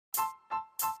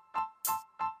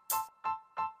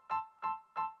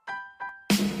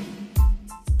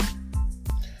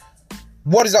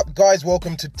What is up, guys?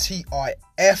 Welcome to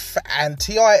TIF, and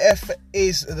TIF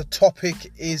is the topic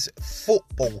is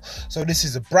football. So this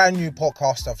is a brand new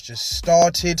podcast I've just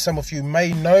started. Some of you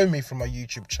may know me from my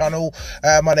YouTube channel.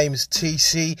 My name is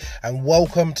TC, and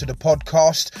welcome to the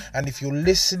podcast. And if you're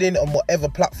listening on whatever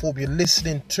platform you're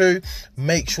listening to,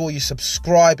 make sure you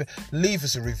subscribe, leave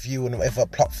us a review on whatever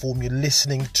platform you're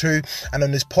listening to. And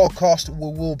on this podcast,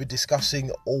 we will be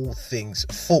discussing all things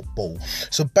football.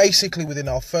 So basically, within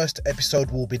our first episode,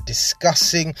 we'll be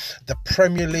discussing the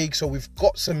Premier League. So we've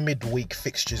got some midweek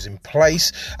fixtures in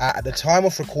place. At the time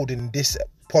of recording this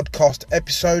podcast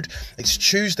episode, it's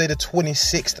Tuesday the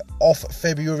 26th of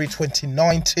February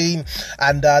 2019,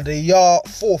 and there are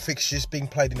 4 fixtures being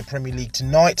played in the Premier League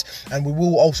tonight, and we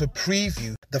will also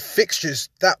preview the fixtures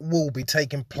that will be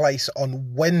taking place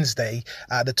on Wednesday,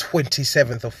 the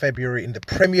 27th of February in the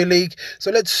Premier League. So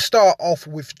let's start off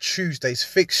with Tuesday's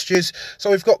fixtures.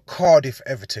 So we've got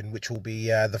Cardiff-Everton, which will be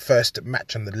the first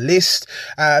match on the list,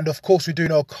 and of course we do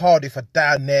know Cardiff are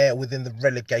down there within the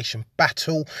relegation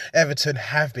battle. Everton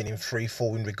have been in free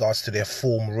fall in regards to their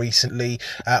form recently.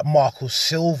 Marco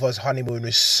Silva's honeymoon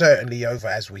is certainly over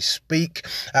as we speak.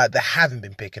 They haven't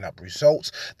been picking up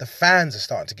results. The fans are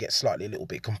starting to get slightly a little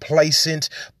bit complacent,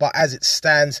 but as it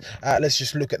stands, let's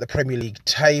just look at the Premier League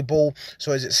table.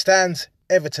 So as it stands,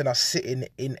 Everton are sitting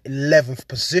in 11th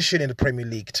position in the Premier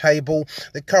League table.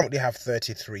 They currently have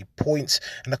 33 points,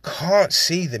 and I can't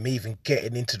see them even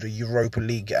getting into the Europa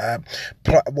League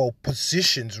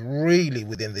positions really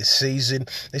within this season.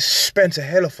 They spent a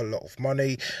hell of a lot of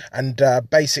money, and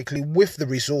basically with the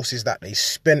resources that they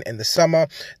spent in the summer,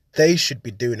 they should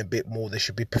be doing a bit more. They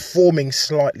should be performing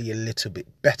slightly a little bit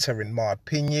better, in my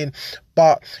opinion.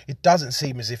 But it doesn't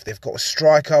seem as if they've got a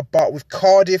striker. But with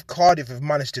Cardiff have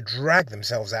managed to drag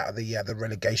themselves out of the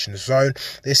relegation zone.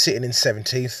 They're sitting in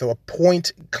 17th, so a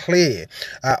point clear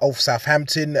of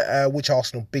Southampton, which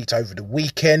Arsenal beat over the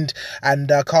weekend.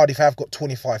 And Cardiff have got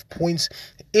 25 points.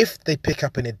 If they pick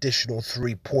up an additional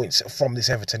 3 points from this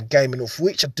Everton game, and of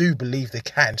which I do believe they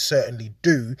can certainly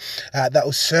do, that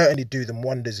will certainly do them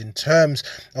wonders in terms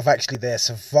of actually their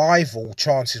survival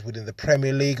chances within the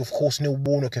Premier League. Of course, Neil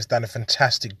Warnock has done a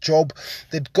fantastic job.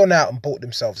 They'd gone out and bought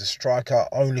themselves a striker,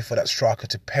 only for that striker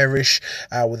to perish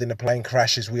within a plane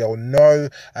crash, as we all know.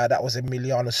 That was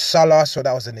Emiliano Sala, so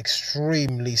that was an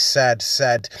extremely sad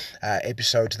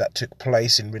episode that took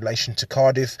place in relation to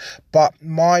Cardiff. But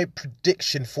my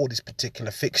prediction for this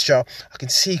particular fixture, I can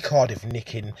see Cardiff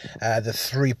nicking the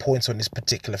 3 points on this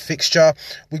particular fixture.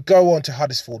 We go on to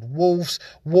Huddersfield Wolves.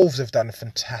 Wolves have done a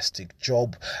fantastic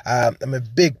job. I'm a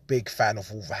big fan of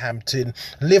Wolverhampton.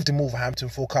 Lived in Wolverhampton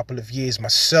for a couple of years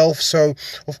myself, so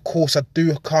of course I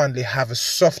do kindly have a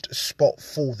soft spot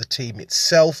for the team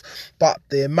itself. But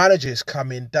their manager has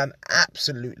come in, done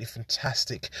absolutely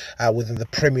fantastic within the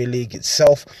Premier League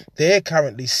itself. They're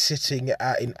currently sitting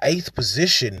in 8th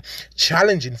position,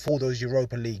 challenging for those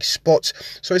Europa League spots.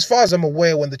 So as far as I'm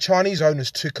aware, when the Chinese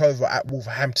owners took over at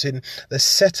Wolverhampton, they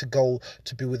set a goal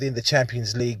to be within the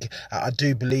Champions League. I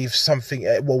do believe something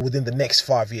within the next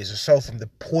 5 years or so from the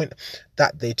point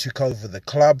that they took over the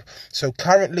club. So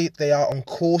currently they are on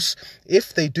course.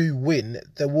 If they do win,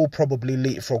 they will probably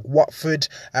leapfrog Watford.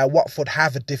 Watford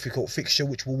have a difficult fixture,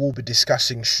 which we will be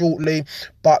discussing shortly,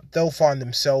 but they'll find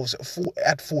themselves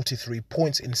at 43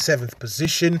 points in 7th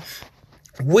position,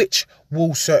 which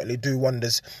will certainly do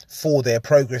wonders for their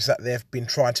progress that they've been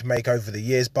trying to make over the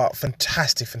years. But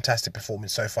fantastic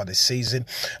performance so far this season,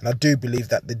 and I do believe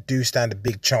that they do stand a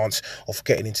big chance of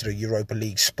getting into the Europa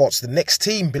League spots. The next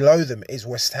team below them is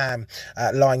West Ham,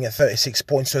 lying at 36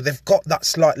 points, so they've got that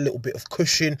slight little bit of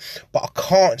cushion, but I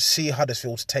can't see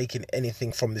Huddersfield taking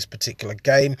anything from this particular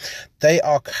game. They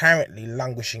are currently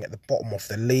languishing at the bottom of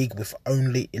the league with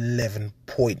only 11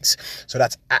 points, so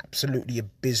that's absolutely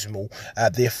abysmal.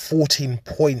 They're 14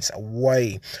 points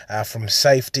away from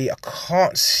safety. I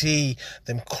can't see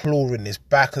them clawing this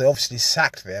back. They obviously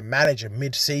sacked their manager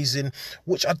mid-season,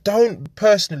 which I don't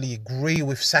personally agree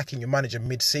with. Sacking your manager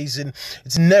mid-season,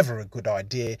 it's never a good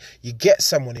idea. You get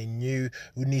someone in new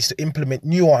who needs to implement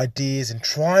new ideas and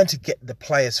trying to get the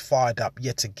players fired up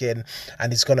yet again,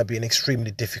 and it's going to be an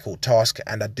extremely difficult task,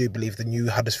 and I do believe the new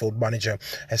Huddersfield manager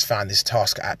has found this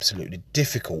task absolutely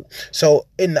difficult. So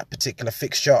in that particular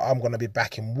fixture, I'm going to be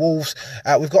backing Wolves.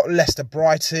 course. We've got Leicester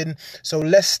Brighton. So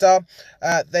Leicester,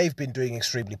 they've been doing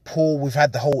extremely poor. We've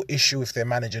had the whole issue with their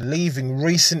manager leaving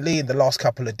recently in the last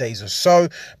couple of days or so.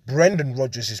 Brendan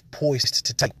Rodgers is poised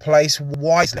to take place.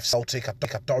 Why he's left Celtic, I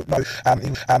don't know.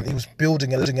 He was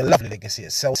building a lovely legacy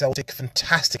at Celtic.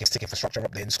 Fantastic infrastructure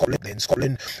up there in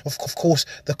Scotland. Of course,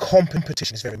 the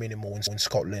competition is very minimal in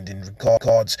Scotland in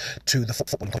regards to the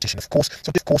footballing competition. Of course,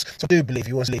 so I do believe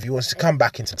he wants to come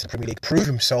back into the Premier League, prove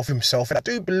himself, and I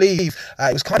do believe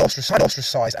it was kind of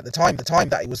ostracised at the time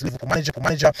that he was Liverpool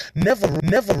manager. Never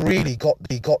really got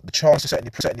the chance to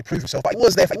certainly prove himself. But he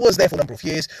was there for a number of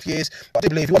years. But I do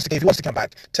believe he wants to come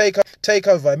back, take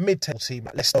over a mid-table team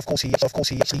at Leicester. Of course, he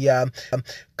actually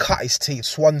cut his teeth at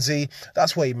Swansea.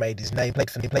 That's where he made his name.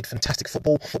 Played fantastic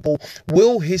football.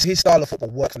 Will his style of football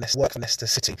work for Leicester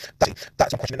City?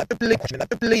 That's my question. I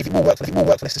believe it will work for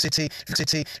Leicester City.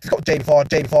 If you've got Jamie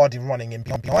Vardy running in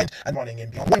behind.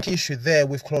 One key issue there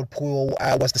with Claude Puel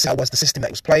was the system that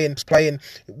he was playing.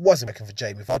 It wasn't working for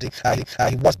Jamie Vardy.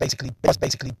 He was basically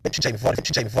benching Jamie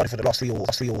Vardy for the last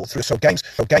three or so games.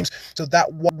 So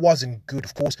that wasn't good,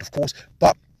 of course.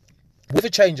 But with a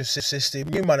change of system,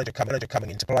 new manager coming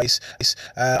into place,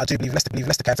 I do believe Leicester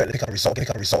can certainly pick up a result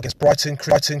against Brighton.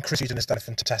 Chris Hughton has done a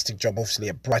fantastic job, obviously,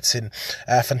 at Brighton.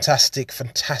 Fantastic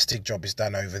job is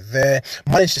done over there.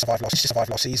 Managed to survive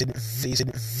last season.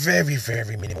 Very,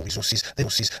 very minimal resources.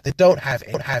 They don't have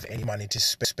any money to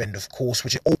spend, of course,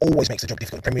 which always makes the job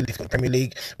difficult in the Premier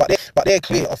League. But they're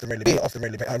clear of the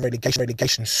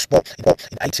relegation spot in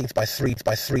 18th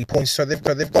by 3 points. So they've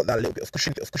got that little bit of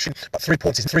cushion. But 3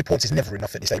 points is never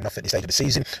enough at this stage of the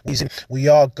season. We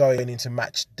are going into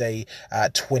match day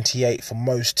 28 for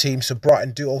most teams. So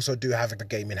Brighton do have a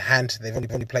game in hand. They've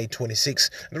only played 26.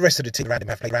 The rest of the team around them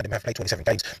have played 27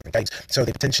 games. So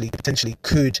they potentially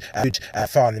could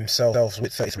find themselves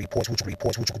with 33 points, which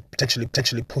would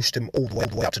potentially push them all the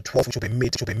way up to 12, which will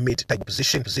be mid-table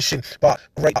position. But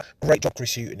great job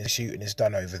Chris Hughton has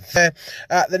done over there.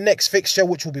 The next fixture,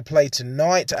 which will be played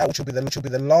tonight, which will be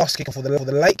the last kickoff for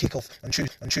the late kickoff on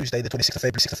Tuesday, the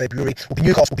 26th of February, will be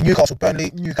Newcastle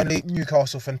Burnley.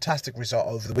 Newcastle, fantastic result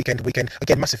over the weekend.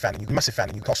 Again, massive fan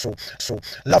of Newcastle. So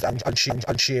loved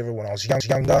Alan Shearer when I was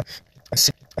younger.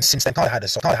 And since then, kind of had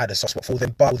a soft spot for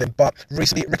them. But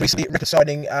recently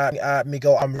signing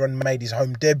Miguel Almiron made his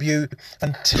home debut.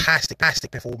 Fantastic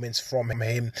performance from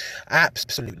him.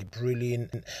 Absolutely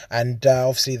brilliant. And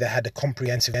obviously they had a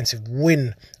comprehensive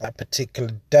win that particular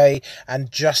day. And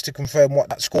just to confirm what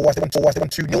that score was, they won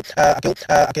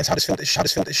 2-0 against Huddersfield. It should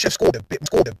have scored a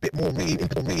bit more. Really,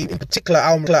 in particular,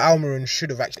 Almiron should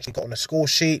have actually got on a score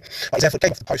sheet. But his effort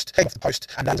came off the post,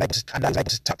 and was able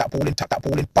to tuck that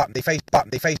ball in. But they faced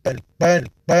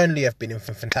Burnley have been in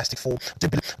fantastic form. I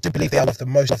do believe they are one of the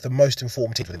most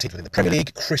informed teams within the Premier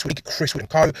League. Chris Wood and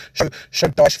co.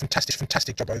 Showed Dyche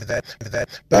fantastic job over there.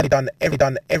 Burnley done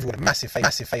everyone a massive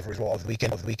favour as well over the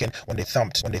weekend when they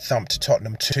thumped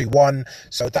Tottenham 2-1.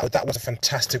 So that was a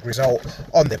fantastic result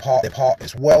on their part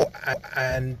as well,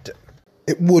 and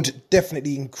it would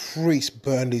definitely increase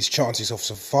Burnley's chances of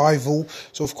survival.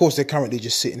 So, of course, they're currently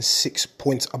just sitting 6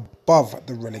 points above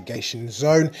the relegation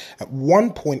zone. At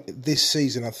one point this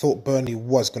season, I thought Burnley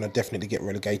was going to definitely get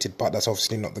relegated, but that's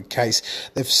obviously not the case.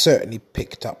 They've certainly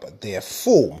picked up their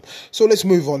form. So let's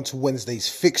move on to Wednesday's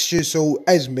fixtures. So,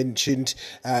 as mentioned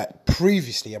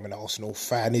previously, I'm an Arsenal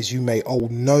fan, as you may all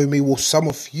know me. Well, some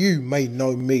of you may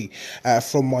know me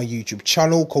from my YouTube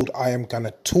channel called I Am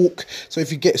Gonna Talk. So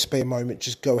if you get a spare moment,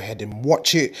 just go ahead and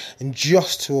watch it. And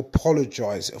just to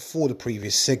apologise for the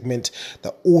previous segment,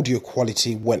 the audio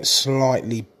quality went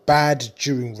slightly bad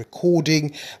during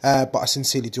recording, but I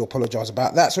sincerely do apologise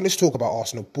about that. So let's talk about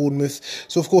Arsenal-Bournemouth.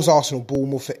 So of course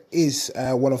Arsenal-Bournemouth is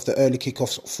one of the early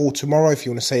kickoffs for tomorrow, if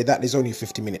you want to say that. There's only a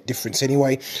 50-minute difference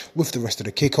anyway with the rest of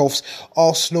the kickoffs.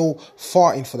 Arsenal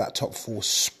fighting for that top 4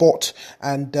 spot,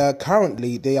 and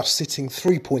currently they are sitting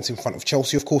 3 points in front of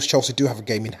Chelsea. Of course Chelsea do have a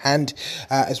game in hand,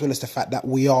 as well as the fact that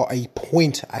we are a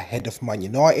point ahead of Man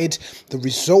United. The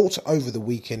result over the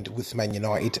weekend with Man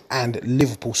United and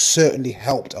Liverpool certainly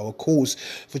helped our cause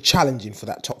for challenging for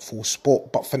that top 4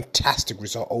 spot, but fantastic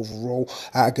result overall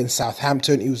against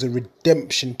Southampton. It was a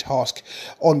redemption task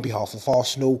on behalf of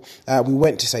Arsenal. We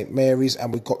went to St Mary's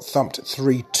and we got thumped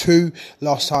 3-2.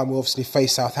 Last time we obviously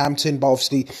faced Southampton, but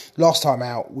obviously last time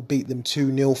out we beat them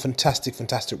 2-0.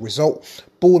 Fantastic result.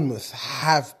 Bournemouth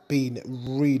have been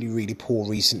really poor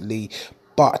recently,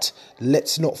 but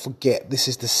let's not forget, this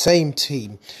is the same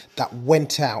team that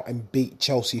went out and beat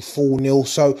Chelsea 4-0.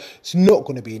 So it's not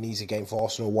going to be an easy game for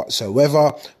Arsenal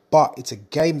whatsoever. but it's a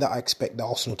game that I expect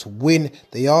Arsenal to win.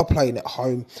 They are playing at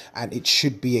home, and it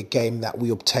should be a game that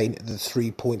we obtain the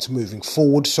 3 points moving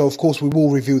forward. So, of course, we will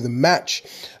review the match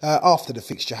after the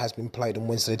fixture has been played on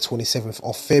Wednesday, the 27th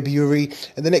of February.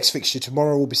 And the next fixture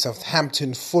tomorrow will be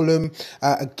Southampton, Fulham.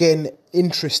 Again,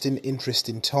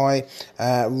 interesting tie,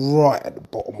 right at the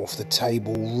bottom of the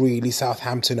table. Really,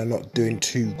 Southampton are not doing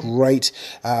too great.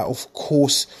 Of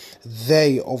course,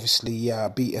 they obviously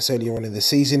beat us earlier on in the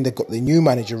season. They've got the new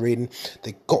manager in.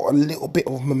 They've got a little bit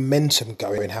of momentum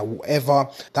going. However,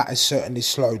 that has certainly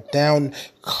slowed down.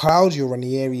 Claudio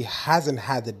Ranieri hasn't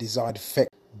had the desired effect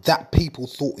that people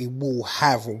thought he will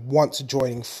have once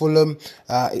joining Fulham.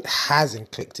 It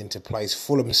hasn't clicked into place.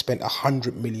 Fulham spent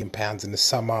 £100 million in the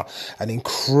summer, an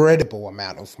incredible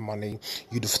amount of money.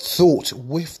 You'd have thought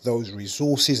with those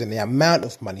resources and the amount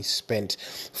of money spent,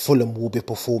 Fulham will be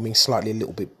performing slightly a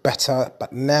little bit better,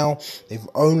 but now they've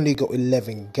only got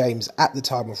 11 games at the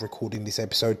time of recording this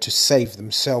episode to save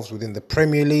themselves within the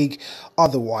Premier League.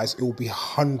 Otherwise, it will be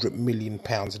 £100 million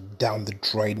down the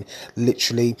drain,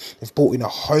 literally. They've brought in a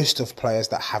host of players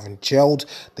that haven't gelled.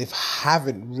 They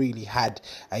haven't really had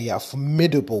a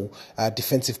formidable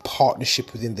defensive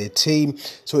partnership within their team.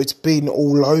 So it's been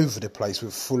all over the place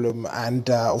with Fulham. And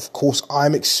of course,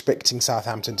 I'm expecting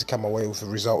Southampton to come away with a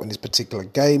result in this particular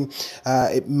game.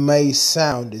 It may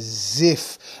sound as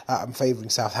if I'm favouring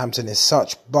Southampton as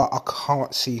such, but I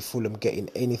can't see Fulham getting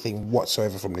anything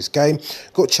whatsoever from this game.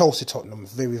 Got Chelsea-Tottenham,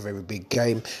 very, very big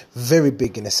game. Very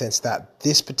big in the sense that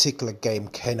this particular game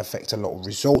can affect a lot of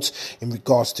results in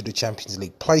regards to the Champions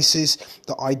League places.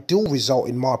 The ideal result,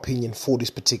 in my opinion, for this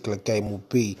particular game will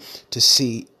be to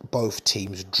see both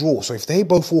teams draw. So if they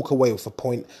both walk away with a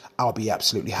point, I'll be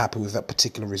absolutely happy with that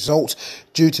particular result,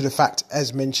 due to the fact,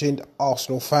 as mentioned,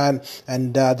 Arsenal fan,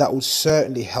 and that will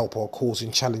certainly help our cause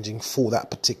in challenging for that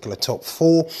particular top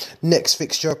four. Next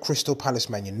fixture, Crystal Palace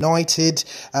Man United.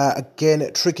 Again,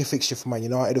 a tricky fixture for Man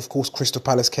United. Of course, Crystal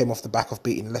Palace came off the back of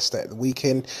beating Leicester at the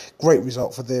weekend. Great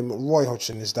result for them. Roy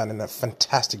Hodgson has done a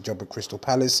fantastic job at Crystal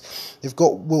Palace. They've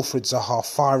got Wilfried Zaha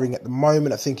firing at the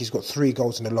moment. I think he's got 3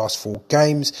 goals in the last 4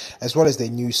 games, as well as their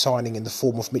new signing in the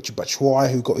form of Michy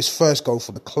Batshuayi, who got his first goal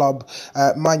for the club.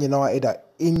 Man United are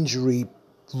injury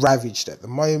ravaged at the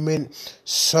moment.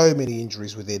 So many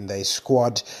injuries within their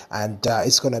squad, and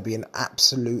it's going to be an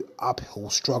absolute uphill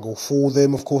struggle for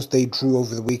them. Of course, they drew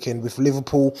over the weekend with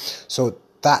Liverpool, so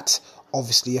that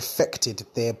obviously affected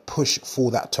their push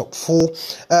for that top 4.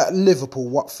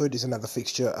 Liverpool-Watford is another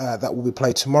fixture that will be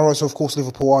played tomorrow. So, of course,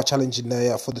 Liverpool are challenging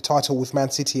for the title with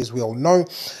Man City, as we all know.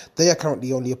 They are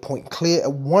currently only a point clear.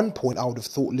 At one point, I would have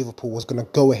thought Liverpool was going to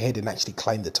go ahead and actually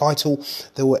claim the title.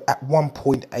 They were at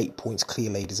 1.8 points clear,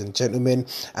 ladies and gentlemen,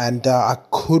 and I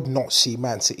could not see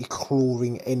Man City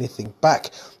clawing anything back.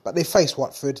 But they face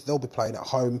Watford, they'll be playing at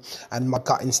home, and my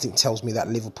gut instinct tells me that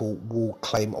Liverpool will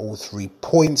claim all 3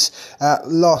 points.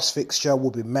 Last fixture will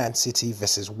be Man City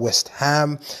versus West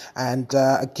Ham, and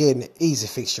again, easy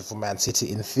fixture for Man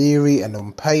City in theory and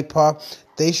on paper.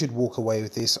 They should walk away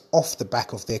with this off the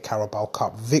back of their Carabao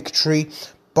Cup victory.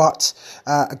 But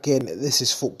again, this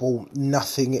is football.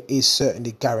 Nothing is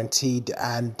certainly guaranteed,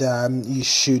 and you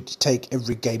should take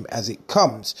every game as it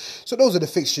comes. So those are the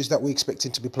fixtures that we're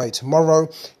expecting to be played tomorrow,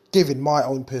 giving my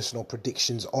own personal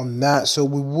predictions on that. So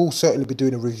we will certainly be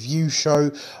doing a review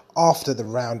show after the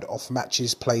round of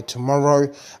matches played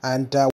tomorrow, and